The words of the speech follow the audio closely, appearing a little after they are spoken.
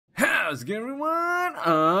How's it going, everyone?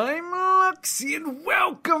 I'm Luxy, and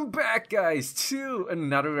welcome back, guys, to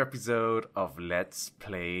another episode of Let's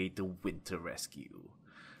Play the Winter Rescue.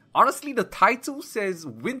 Honestly, the title says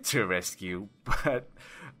Winter Rescue, but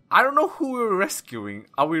I don't know who we're rescuing.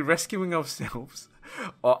 Are we rescuing ourselves?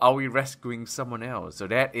 Or are we rescuing someone else? So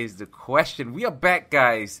that is the question. We are back,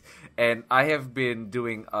 guys, and I have been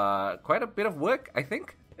doing quite a bit of work, I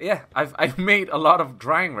think. Yeah, I've made a lot of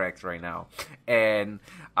drying racks right now, and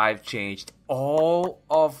I've changed all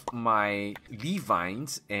of my leaf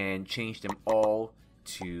vines and changed them all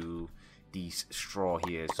to these straw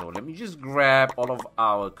here. So let me just grab all of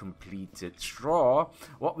our completed straw.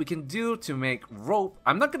 What we can do to make rope,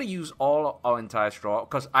 I'm not going to use all our entire straw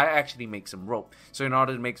because I actually make some rope. So in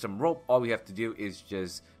order to make some rope, all we have to do is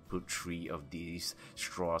just put 3 of these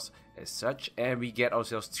straws as such, and we get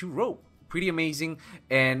ourselves 2 rope. Pretty amazing.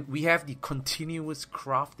 And we have the continuous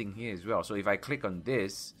crafting here as well. So if I click on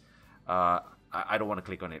this, I don't want to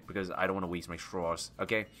click on it because I don't want to waste my straws.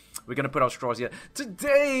 Okay, we're gonna put our straws here.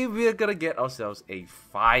 Today we're gonna get ourselves a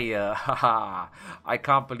fire. Haha, I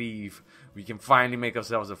can't believe we can finally make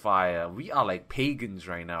ourselves a fire. We are like pagans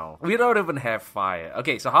right now. We don't even have fire.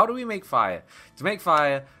 Okay, so how do we make fire? To make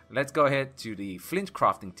fire, let's go ahead to the flint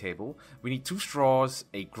crafting table. We need 2 straws,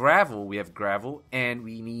 a gravel, we have gravel, and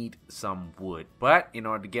we need some wood. But in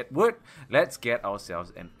order to get wood, let's get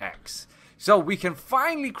ourselves an axe. So we can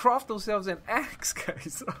finally craft ourselves an axe,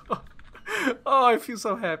 guys. Oh, I feel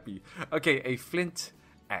so happy. Okay, a flint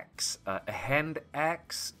axe, a hand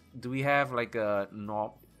axe. Do we have like a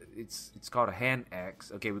knob? It's called a hand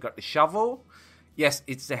axe. Okay, we got the shovel. Yes,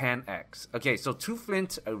 it's the hand axe. Okay, so 2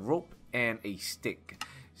 flint, a rope, and a stick.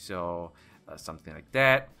 So something like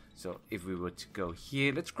that. So if we were to go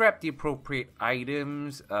here, let's grab the appropriate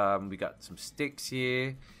items. We got some sticks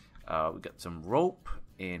here. We got some rope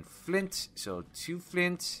and flint. So 2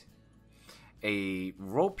 flint, a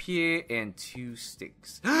rope here, and 2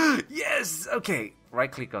 sticks. Yes. Okay.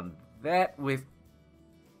 Right click on that with.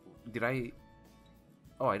 Did I?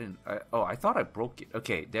 Oh, I didn't. I thought I broke it.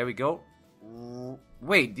 Okay, there we go.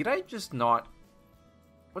 Wait, did I just not?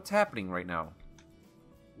 What's happening right now?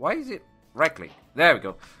 Why is it right click? There we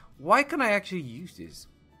go. Why can't I actually use this?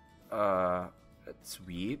 That's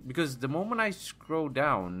weird. Because the moment I scroll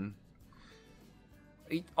down,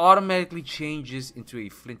 it automatically changes into a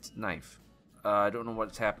flint knife. I don't know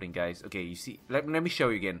what's happening, guys. Okay, you see. Let me show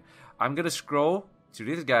you again. I'm gonna scroll to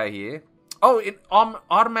this guy here. Oh, it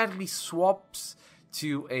automatically swaps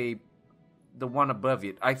to the one above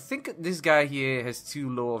it. I think this guy here has too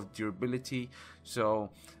low of durability, so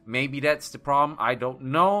maybe that's the problem. I don't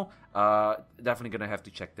know. Definitely gonna have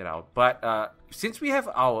to check that out. But since we have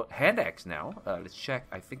our hand axe now, let's check.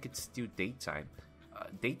 I think it's still daytime.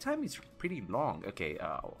 Daytime is pretty long. Okay,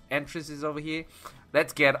 entrance is over here.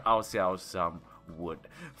 Let's get ourselves some wood.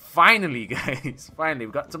 Finally, guys. Finally,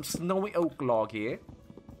 we got some snowy oak log here.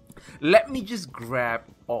 Let me just grab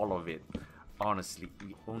all of it. Honestly,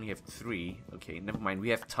 we only have 3. Okay, never mind. We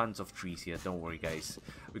have tons of trees here. Don't worry, guys.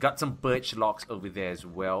 We got some birch logs over there as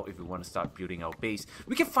well if we want to start building our base.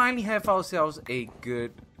 We can finally have ourselves a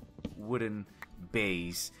good wooden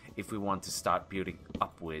base if we want to start building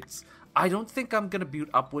upwards. I don't think I'm gonna build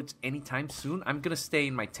upwards anytime soon. I'm gonna stay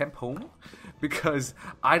in my temp home because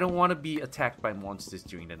I don't want to be attacked by monsters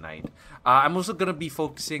during the night. I'm also gonna be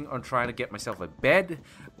focusing on trying to get myself a bed,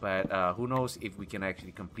 but who knows if we can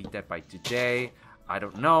actually complete that by today. I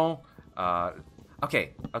don't know.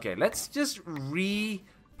 Okay, let's just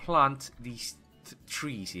replant these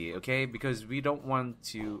trees here, okay? Because we don't want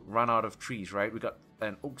to run out of trees, right? We got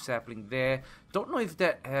an oak sapling there. Don't know if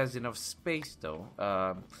that has enough space though.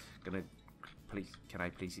 Gonna place. Can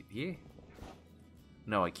I place it here?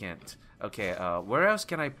 No, I can't. Okay. Where else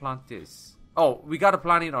can I plant this? Oh, we gotta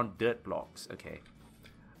plant it on dirt blocks. Okay.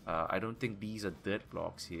 I don't think these are dirt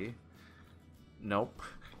blocks here. Nope.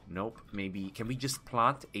 Maybe can we just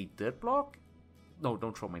plant a dirt block? No,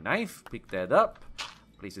 don't throw my knife. Pick that up.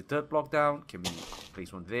 Place a dirt block down. Can we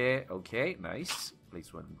place one there? Okay, nice.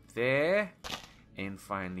 Place one there, and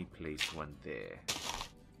finally place one there.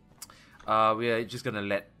 We are just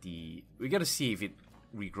gonna we're gonna see if it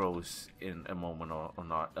regrows in a moment or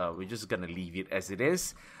not. We're just gonna leave it as it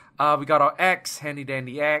is. We got our axe, handy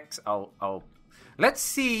dandy axe. Let's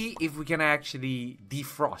see if we can actually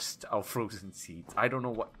defrost our frozen seeds. I don't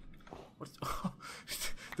know what's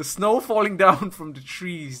the snow falling down from the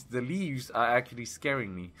trees. The leaves are actually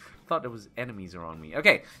scaring me. I thought there was enemies around me.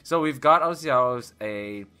 Okay, so we've got ourselves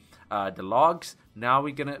the logs. Now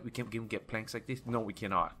we can get planks like this. No, we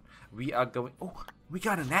cannot. We are going. Oh, we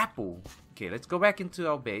got an apple. Okay, let's go back into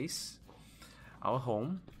our base, our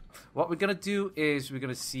home. What we're gonna do is we're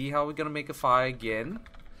gonna see how we're gonna make a fire again.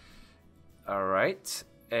 Alright.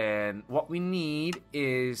 And what we need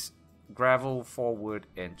is gravel, 4 wood,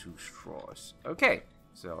 and 2 straws. Okay,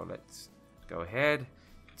 so let's go ahead.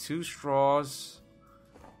 2 straws,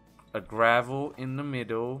 a gravel in the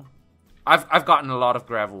middle. I've gotten a lot of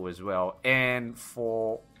gravel as well, and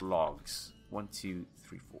 4 logs. 1, 2,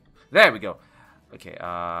 3, 4. There we go. Okay,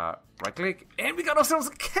 right click, and we got ourselves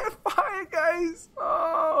a campfire, guys.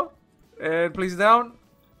 Oh, and place it down.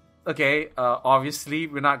 Okay, obviously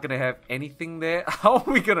we're not gonna have anything there. How are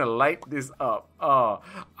we gonna light this up? Oh,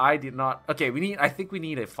 I did not. Okay, I think we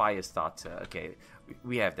need a fire starter. Okay,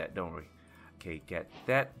 we have that, don't we? Okay, get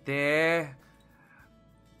that there.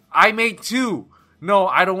 I made 2. No,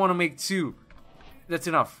 I don't want to make 2. That's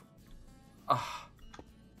enough.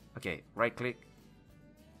 Okay, right click.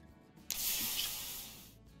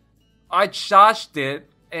 I charged it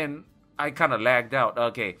and I kind of lagged out.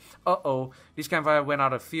 Okay. Uh-oh. This campfire went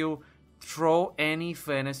out of fuel. Throw any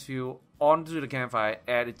furnace fuel onto the campfire.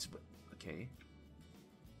 Add it. Okay.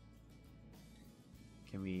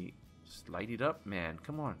 Can we just light it up? Man,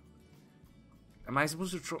 come on. Am I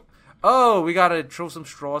supposed to throw... Oh, we gotta throw some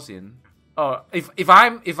straws in. Oh, if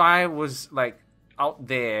I was like out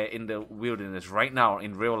there in the wilderness right now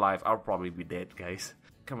in real life, I'll probably be dead, guys.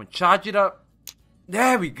 Come on, charge it up.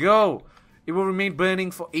 There we go. It will remain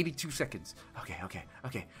burning for 82 seconds. Okay.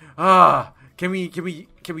 Can we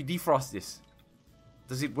defrost this?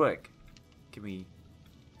 Does it work? Can we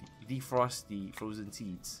defrost the frozen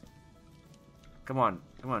seeds? Come on.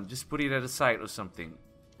 Just put it at the side or something.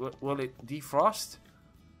 Will it defrost?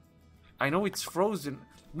 I know it's frozen.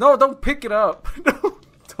 No, don't pick it up. No,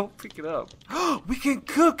 don't pick it up. We can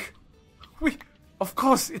cook. Of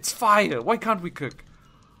course, it's fire. Why can't we cook?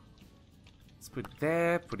 Let's put it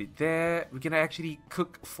there. We can actually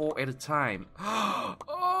cook 4 at a time.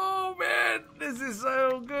 Oh man, this is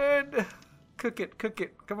so good. Cook it.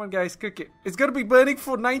 Come on, guys, cook it. It's gonna be burning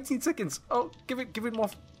for 19 seconds. Oh, give it more.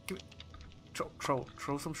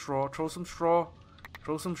 Throw some straw.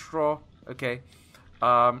 Okay.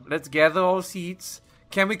 Let's gather all seeds.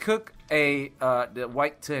 Can we cook the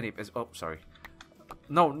white turnip as... Oh, sorry.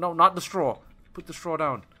 No, not the straw. Put the straw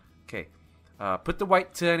down. Okay. Put the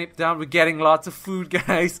white turnip down. We're getting lots of food,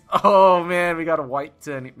 guys. Oh, man. We got a white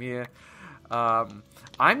turnip here. I'm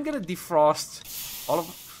going to defrost all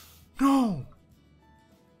of...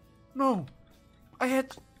 No. I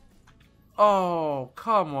had... Oh,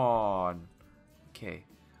 come on. Okay.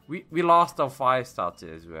 We lost our fire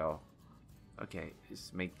starter as well. Okay.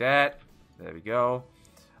 Just make that. There we go.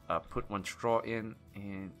 Put 1 straw in,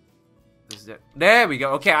 and there we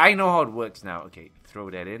go. Okay, I know how it works now. Okay, throw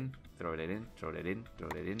that in. Throw.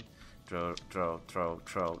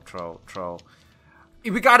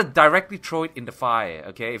 We gotta directly throw it in the fire.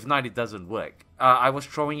 Okay, if not, it doesn't work. I was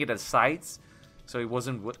throwing it at sides, so it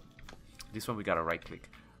wasn't. This one we gotta right click,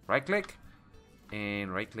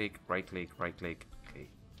 and right click. Okay.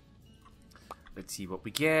 Let's see what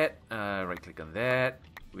we get. Right click on that.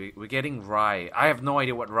 We're getting rye. I have no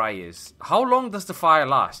idea what rye is. How long does the fire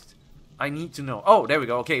last? I need to know. Oh, there we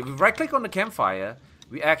go. Okay, we right click on the campfire.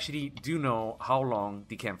 We actually do know how long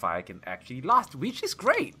the campfire can actually last, which is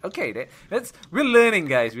great. Okay, we're learning,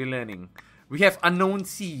 guys. We're learning. We have unknown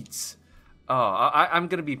seeds. I'm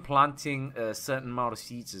gonna be planting a certain amount of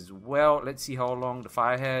seeds as well. Let's see how long the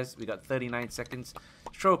fire has. We got 39 seconds.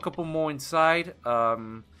 Throw a couple more inside.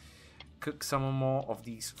 Cook some more of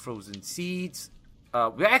these frozen seeds.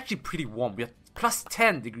 We're actually pretty warm. We're plus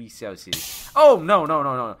 10 degrees Celsius. Oh, no.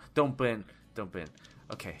 Don't burn.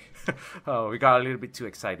 Okay. Oh, we got a little bit too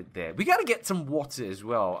excited there. We gotta get some water as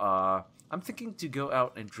well. I'm thinking to go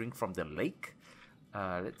out and drink from the lake.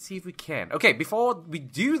 Let's see if we can. Okay, before we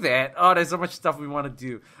do that, there's so much stuff we want to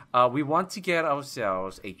do. We want to get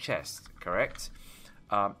ourselves a chest, correct?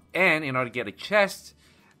 And in order to get a chest,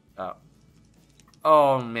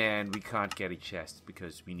 oh man, we can't get a chest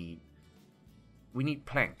because we need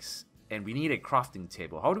planks, and we need a crafting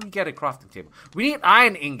table. How do we get a crafting table? We need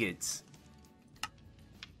iron ingots.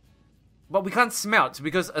 But we can't smelt,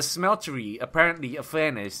 because a smeltery, apparently a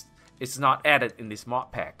furnace, is not added in this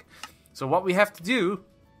mod pack. So what we have to do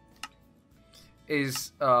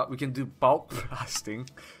is, we can do bulk blasting,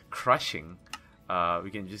 crushing.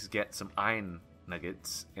 We can just get some iron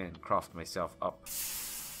nuggets and craft myself up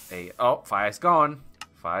oh, fire's gone.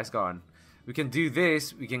 We can do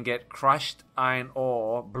this. We can get crushed iron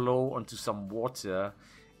ore, blow onto some water,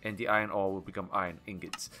 and the iron ore will become iron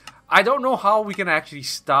ingots. I don't know how we can actually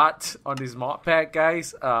start on this mod pack,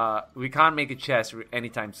 guys. We can't make a chest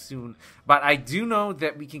anytime soon, but I do know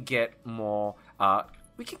that we can get more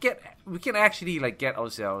we can actually like get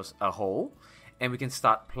ourselves a hole, and we can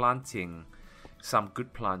start planting some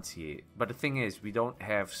good plants here. But the thing is, we don't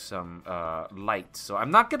have some light, so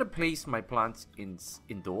I'm not gonna place my plants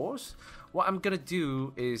indoors. What I'm gonna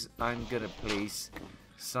do is I'm gonna place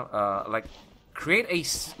some like create a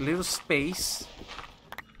little space.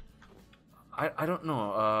 I don't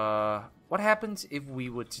know. What happens if we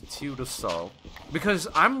were to till the soil? Because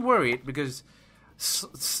I'm worried because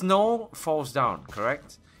snow falls down,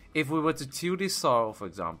 correct? If we were to till this soil, for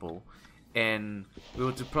example, and we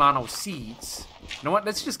were to plant our seeds, you know what?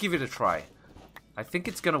 Let's just give it a try. I think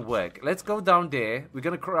it's gonna work. Let's go down there. We're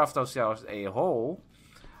gonna craft ourselves a hole.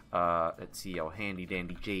 Let's see our handy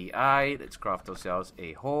dandy JI. Let's craft ourselves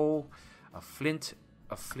a hole, a flint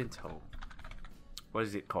hole. What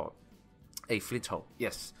is it called? A flint hole.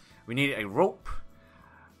 Yes. We need a rope.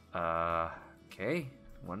 Okay,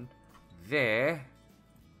 one there.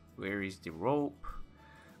 Where is the rope?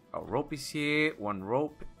 Our rope is here. One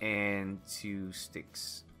rope and 2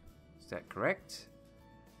 sticks. Is that correct?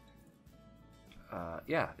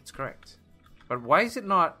 Yeah, it's correct. But why is it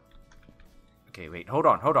not? Okay, wait. Hold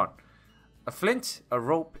on. A flint, a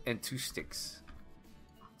rope, and 2 sticks.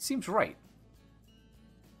 Seems right.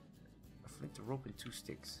 A flint, a rope, and 2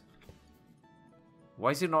 sticks.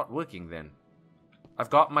 Why is it not working then? I've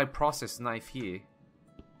got my process knife here.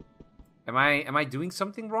 Am I doing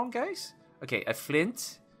something wrong, guys? Okay, a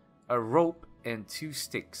flint, a rope, and 2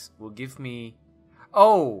 sticks will give me...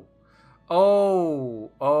 Oh,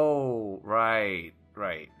 right.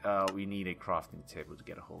 We need a crafting table to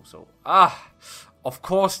get a hole. So, of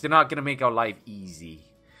course they're not gonna make our life easy.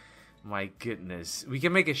 My goodness. We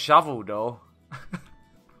can make a shovel though.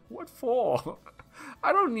 What for?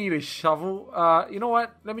 I don't need a shovel. You know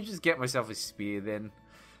what? Let me just get myself a spear then.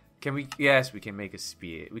 Can we? Yes, we can make a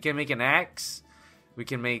spear. We can make an axe. We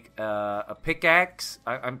can make a pickaxe.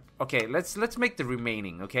 Okay. Let's make the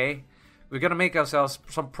remaining. Okay, we're gonna make ourselves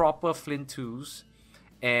some proper flint tools,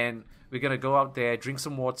 and we're gonna go out there, drink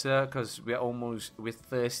some water because we're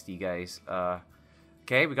thirsty, guys.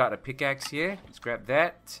 Okay, we got a pickaxe here. Let's grab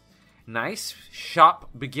that. Nice, sharp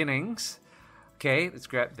beginnings. Okay, let's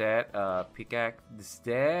grab that pickaxe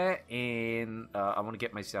there, and I want to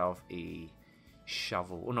get myself a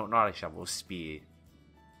shovel. Oh no, not a shovel, a spear.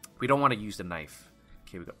 We don't want to use the knife.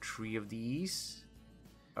 Okay, we got 3 of these,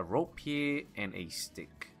 a rope here, and a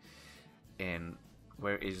stick. And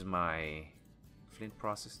where is my flint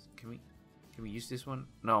process? Can we use this one?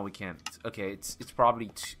 No, we can't. Okay, it's probably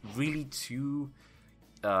really too.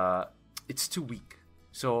 It's too weak.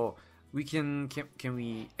 So. We can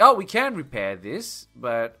we... Oh, we can repair this,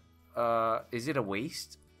 but is it a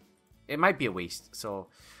waste? It might be a waste. So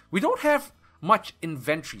we don't have much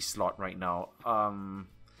inventory slot right now,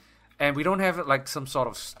 and we don't have like some sort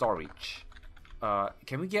of storage.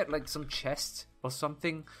 Can we get like some chests or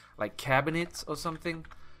something, like cabinets or something?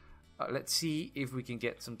 Let's see if we can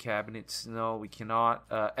get some cabinets. No, we cannot.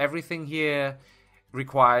 Everything here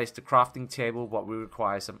requires the crafting table, but we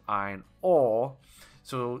require some iron ore.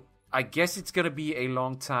 So I guess it's gonna be a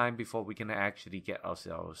long time before we can actually get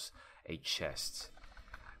ourselves a chest.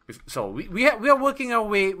 So we are working our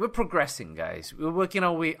way. We're progressing, guys. We're working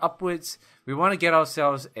our way upwards. We want to get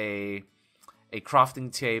ourselves a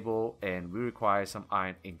crafting table, and we require some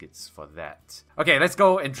iron ingots for that. Okay, let's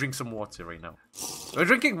go and drink some water right now. We're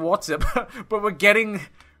drinking water, but we're getting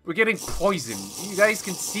poisoned. You guys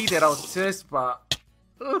can see that our thirst bar.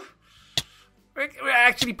 We're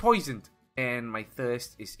actually poisoned. And my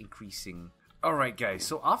thirst is increasing. Alright guys,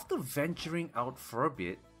 so after venturing out for a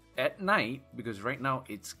bit at night, because right now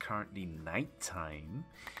it's currently nighttime,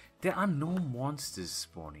 there are no monsters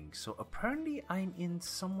spawning. So apparently I'm in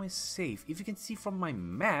somewhere safe. If you can see from my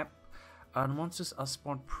map, the monsters are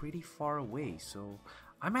spawned pretty far away. So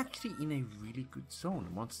I'm actually in a really good zone.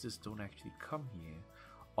 Monsters don't actually come here.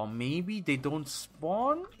 Or maybe they don't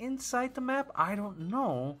spawn inside the map? I don't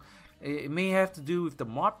know. It may have to do with the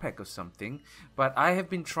mod pack or something, but I have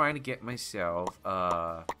been trying to get myself,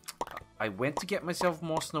 I went to get myself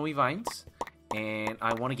more snowy vines, and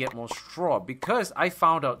I want to get more straw, because I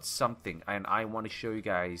found out something, and I want to show you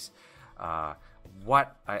guys,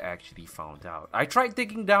 what I actually found out. I tried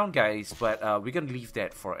digging down, guys, but, we're gonna leave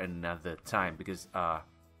that for another time, because,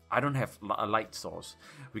 I don't have a light source.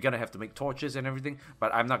 We're gonna have to make torches and everything,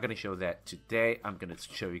 but I'm not gonna show that today. I'm gonna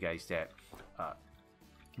show you guys that,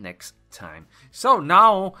 next time. So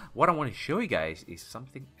now what I want to show you guys is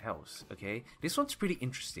something else. Okay, this one's pretty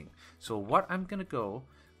interesting. So what I'm gonna go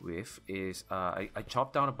with is I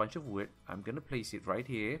chopped down a bunch of wood. I'm gonna place it right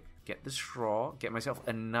here, get the straw, get myself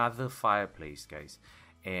another fireplace, guys,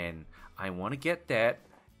 and I want to get that,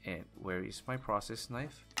 And where is my process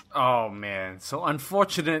knife? Oh man, so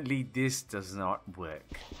unfortunately this does not work.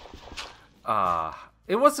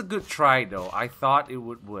 It was a good try though. I thought it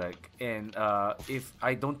would work. And if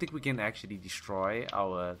I don't think we can actually destroy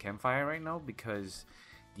our campfire right now, because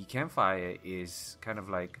the campfire is kind of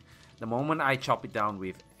like, the moment I chop it down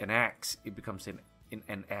with an axe, it becomes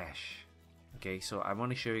an ash. Okay, so I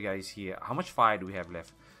want to show you guys here, how much fire do we have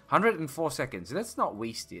left? 104 seconds. Let's not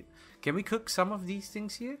waste it. Can we cook some of these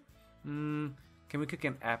things here? Can we cook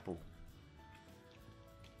an apple?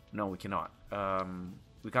 No, we cannot.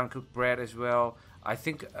 We can't cook bread as well. I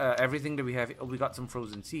think everything that we have... Oh, we got some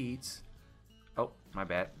frozen seeds. Oh, my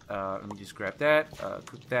bad. Let me just grab that.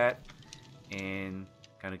 Cook that. And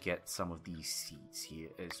kind of get some of these seeds here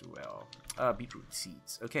as well. Beetroot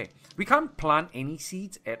seeds. Okay. We can't plant any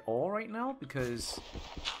seeds at all right now because...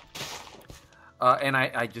 and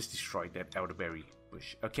I just destroyed that elderberry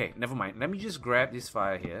bush. Okay, never mind. Let me just grab this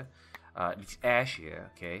fire here. This ash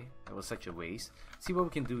here. Okay, that was such a waste. See what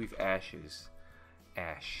we can do with ashes.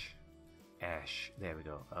 Ash. There we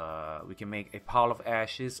go. We can make a pile of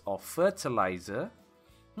ashes or fertilizer.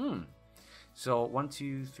 So 1,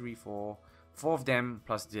 2, 3, 4. 4 of them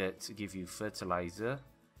plus dirt to give you fertilizer.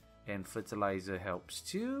 And fertilizer helps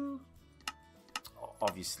to...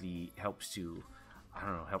 obviously helps to... I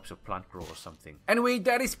don't know, helps your plant grow or something. Anyway,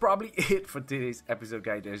 that is probably it for today's episode,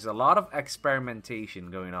 guys. There's a lot of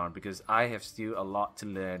experimentation going on because I have still a lot to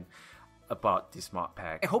learn about this mod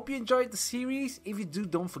pack. I hope you enjoyed the series. If you do,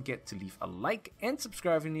 don't forget to leave a like and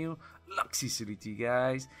subscribe if you're new. Luxy to you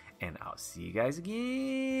guys, and I'll see you guys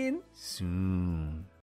again soon.